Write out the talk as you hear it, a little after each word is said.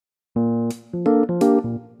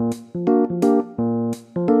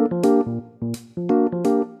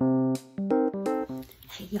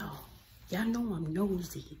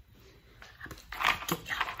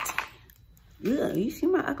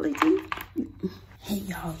Hey,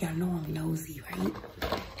 y'all know I'm nosy, right?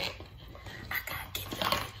 I gotta give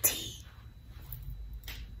y'all the tea.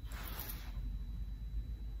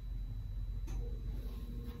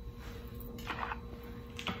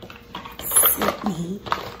 Sydney.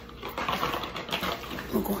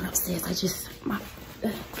 I'm going upstairs. God.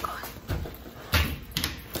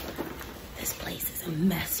 This place is a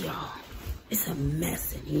mess, y'all. It's a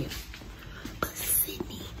mess in here. But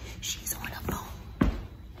Sydney, she's on the phone.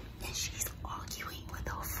 And she's arguing with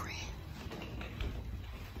her friend.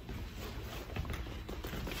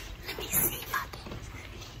 Let me see if I can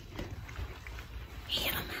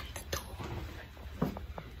hear them at the door.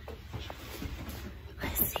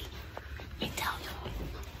 Let's see. Let me tell y'all.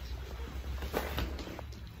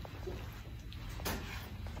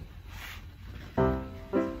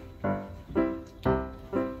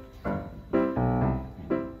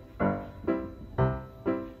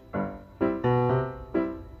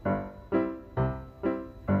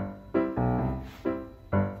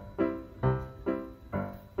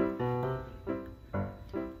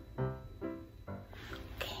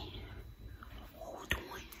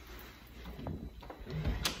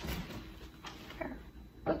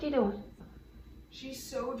 What you doing? She's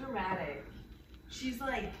so dramatic. She's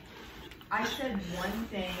like, I said one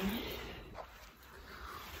thing.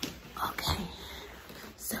 Okay,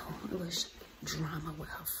 so it was drama with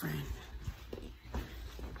her friend.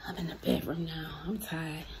 I'm in the bedroom now. I'm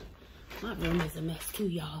tired. My room is a mess too,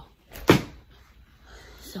 y'all.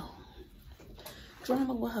 So,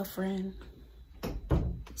 drama with her friend.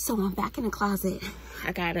 So I'm back in the closet.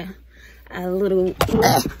 I got a little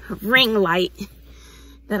ring light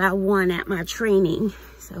that I won at my training.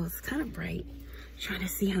 So it's kind of bright. Trying to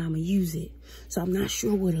see how I'm gonna use it. So I'm not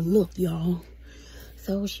sure where to look, y'all.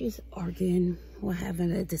 So she's arguing or having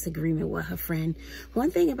a disagreement with her friend.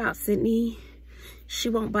 One thing about Sydney, she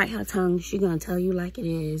won't bite her tongue. She's gonna tell you like it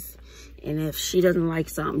is. And if she doesn't like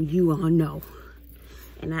something, you gonna know.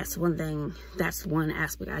 And that's one thing, that's one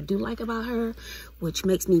aspect I do like about her, which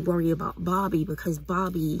makes me worry about Bobby, because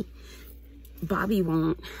Bobby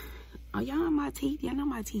won't. Oh, y'all know my teeth? Y'all know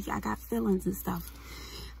my teeth. I got fillings and stuff.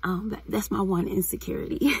 That's my one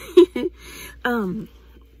insecurity.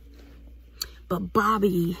 But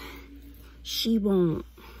Bobby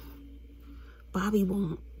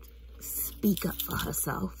won't speak up for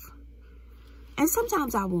herself. And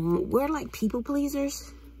sometimes I won't. We're like people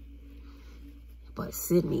pleasers. But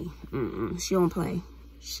Sydney, she don't play.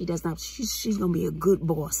 She does not. She's gonna be a good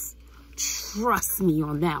boss. Trust me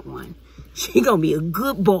on that one. She gonna be a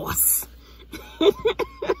good boss.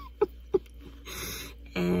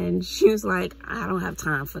 And she was like, I don't have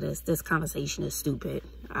time for this. This conversation is stupid.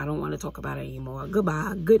 I don't want to talk about it anymore.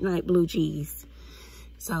 Goodbye. Good night, blue cheese.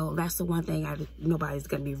 So that's the one thing nobody's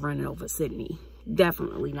gonna be running over Sydney.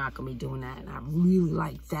 Definitely not gonna be doing that. And I really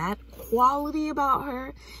like that quality about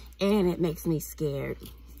her. And it makes me scared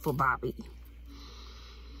for Bobby.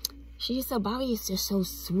 She just said Bobby is just so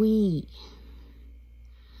sweet.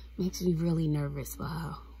 Makes me really nervous for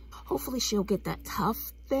her. Hopefully she'll get that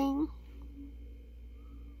tough thing.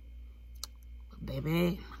 But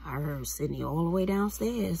baby, I heard Sydney all the way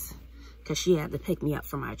downstairs because she had to pick me up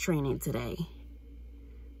for my training today.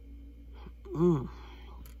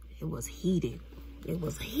 It was heated. It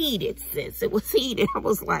was heated, sis. It was heated. I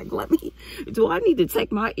was like, do I need to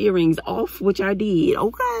take my earrings off? Which I did,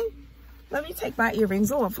 okay? Let me take my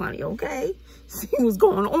earrings off, honey, okay? See what's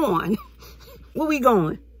going on. Where we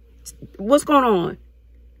going? What's going on?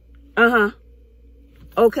 Uh-huh.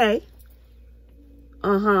 Okay.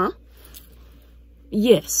 Uh-huh.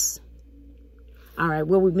 Yes. All right,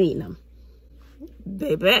 where we meeting them?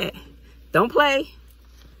 Baby, don't play.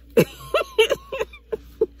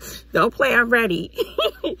 Don't play, I'm ready.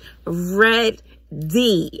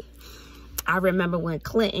 Ready. I remember when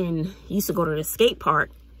Clinton used to go to the skate park.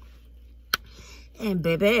 And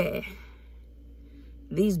baby,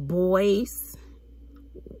 these boys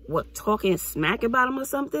were talking smack about him or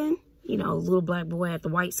something. You know, little black boy at the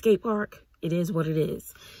white skate park. It is what it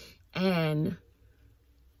is. And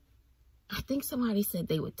I think somebody said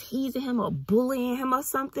they were teasing him or bullying him or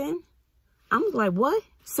something. I'm like, what?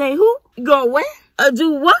 Say who? Go where?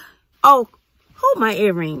 Do what? Oh, hold my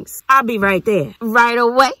earrings. I'll be right there. Right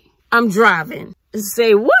away. I'm driving.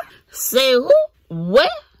 Say what? Say who? Where?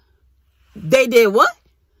 They did what?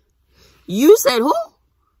 You said who?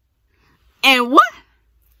 And what?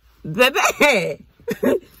 Baby.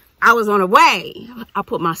 I was on the way. I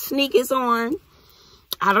put my sneakers on.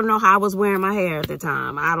 I don't know how I was wearing my hair at the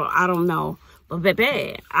time. I don't know. But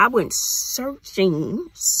baby, I went searching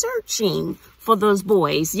for those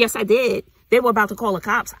boys. Yes, I did. They were about to call the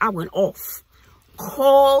cops. I went off.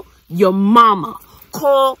 Call your mama.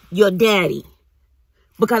 call your daddy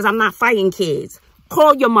because I'm not fighting kids.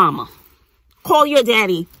 Call your mama. Call your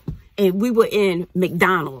daddy. And we were in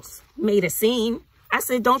McDonald's. Made a scene. I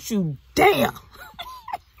said, don't you dare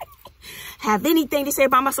have anything to say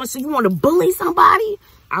about my son. So you want to bully somebody?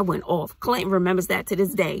 I went off. Clinton remembers that to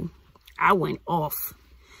this day. I went off.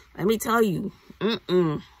 Let me tell you.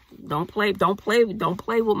 Don't play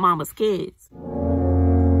with mama's kids.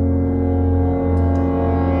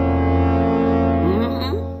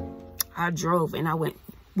 I drove and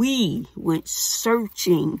we went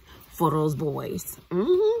searching for those boys.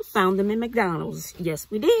 Found them in McDonald's. Yes,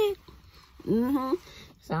 we did. So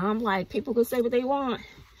I'm like, people can say what they want.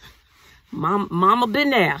 Mama been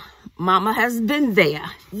there. Mama has been there.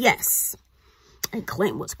 Yes. And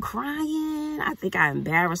Clint was crying. I think I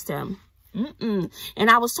embarrassed him. And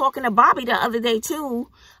I was talking to Bobby the other day too,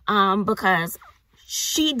 because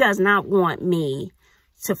she does not want me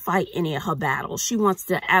to fight any of her battles. She wants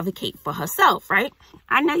to advocate for herself, right?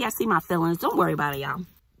 I know y'all see my feelings. Don't worry about it, y'all.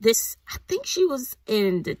 I think she was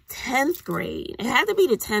in the 10th grade. It had to be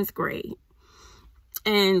the 10th grade.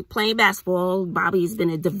 And playing basketball, Bobby's been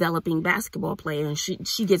a developing basketball player, and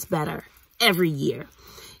she gets better every year.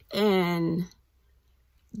 And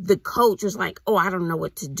the coach was like, oh, I don't know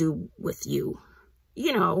what to do with you.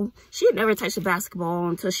 You know, she had never touched a basketball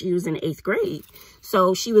until she was in 8th grade.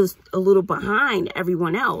 So she was a little behind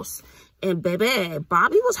everyone else. And baby,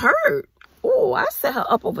 Bobby was hurt. Oh, I set her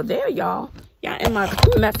up over there, y'all. Yeah, in my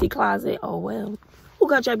messy closet. Oh, well. Who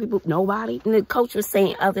got your people? Nobody. And the coach was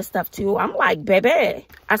saying other stuff too. I'm like, baby.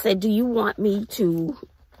 I said, do you want me to,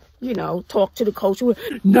 you know, talk to the coach?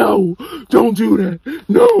 No, don't do that.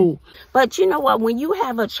 No. But you know what? When you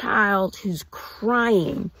have a child who's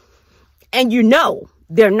crying and you know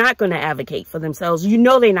they're not going to advocate for themselves, you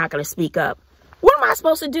know they're not going to speak up. What am I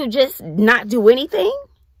supposed to do? Just not do anything?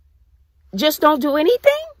 Just don't do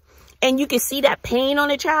anything? And you can see that pain on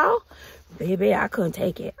the child? Baby, I couldn't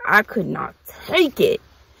take it. I could not take it.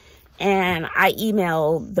 And I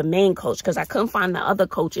emailed the main coach because I couldn't find the other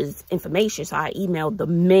coach's information. So I emailed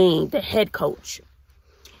the head coach.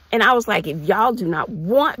 And I was like, if y'all do not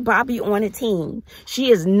want Bobby on a team,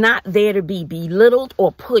 she is not there to be belittled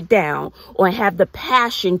or put down or have the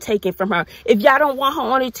passion taken from her. If y'all don't want her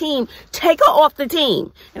on a team, take her off the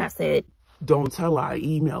team. And I said, don't tell her I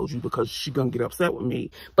emailed you because she's going to get upset with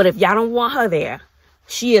me. But if y'all don't want her there,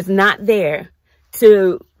 she is not there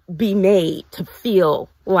to be made to feel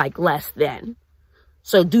like less than.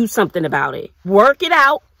 So do something about it. Work it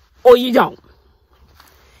out or you don't.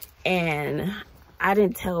 And I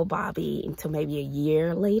didn't tell Bobby until maybe a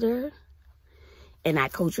year later. And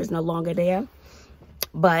that coach was no longer there.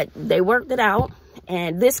 But they worked it out.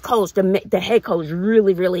 And this coach, the head coach,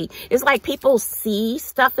 really, it's like people see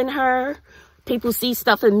stuff in her. People see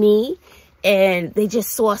stuff in me. And they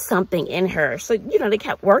just saw something in her. So, you know, they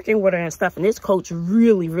kept working with her and stuff. And this coach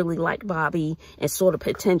really liked Bobby and saw the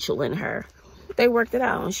potential in her. They worked it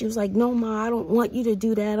out. And she was like, no, Ma, I don't want you to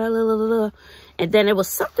do that. And then there was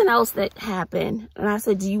something else that happened. And I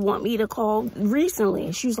said, do you want me to call recently?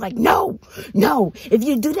 And she was like, no. If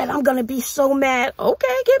you do that, I'm going to be so mad.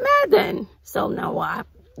 Okay, get mad then. So, no,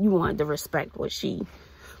 you wanted to respect what she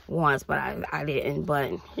wants, but I didn't.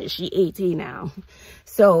 But she 18 now.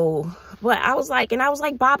 So, but I was like,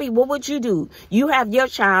 Bobby, what would you do? You have your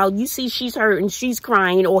child, you see she's hurting, she's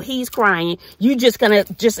crying, or he's crying. You just gonna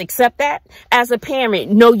just accept that? As a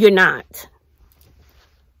parent, no, you're not.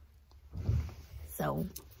 So,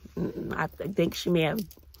 I think she may have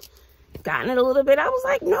gotten it a little bit. I was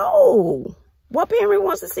like, no. What parent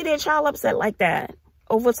wants to see their child upset like that?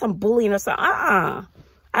 Over some bullying or something? I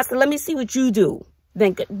said, let me see what you do.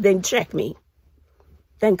 Then check me.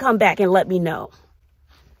 Then come back and let me know.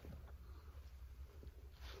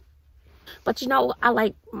 But, you know, I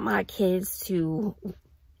like my kids to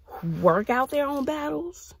work out their own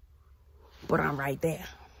battles. But I'm right there.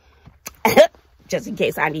 Just in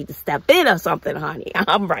case I need to step in or something, honey.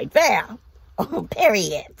 I'm right there.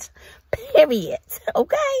 Period.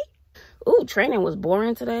 Okay? Ooh, training was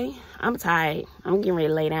boring today. I'm tired. I'm getting ready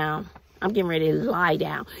to lay down. I'm getting ready to lie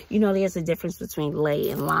down. You know, there's a difference between lay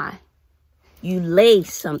and lie. You lay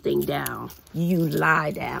something down. You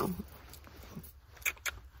lie down.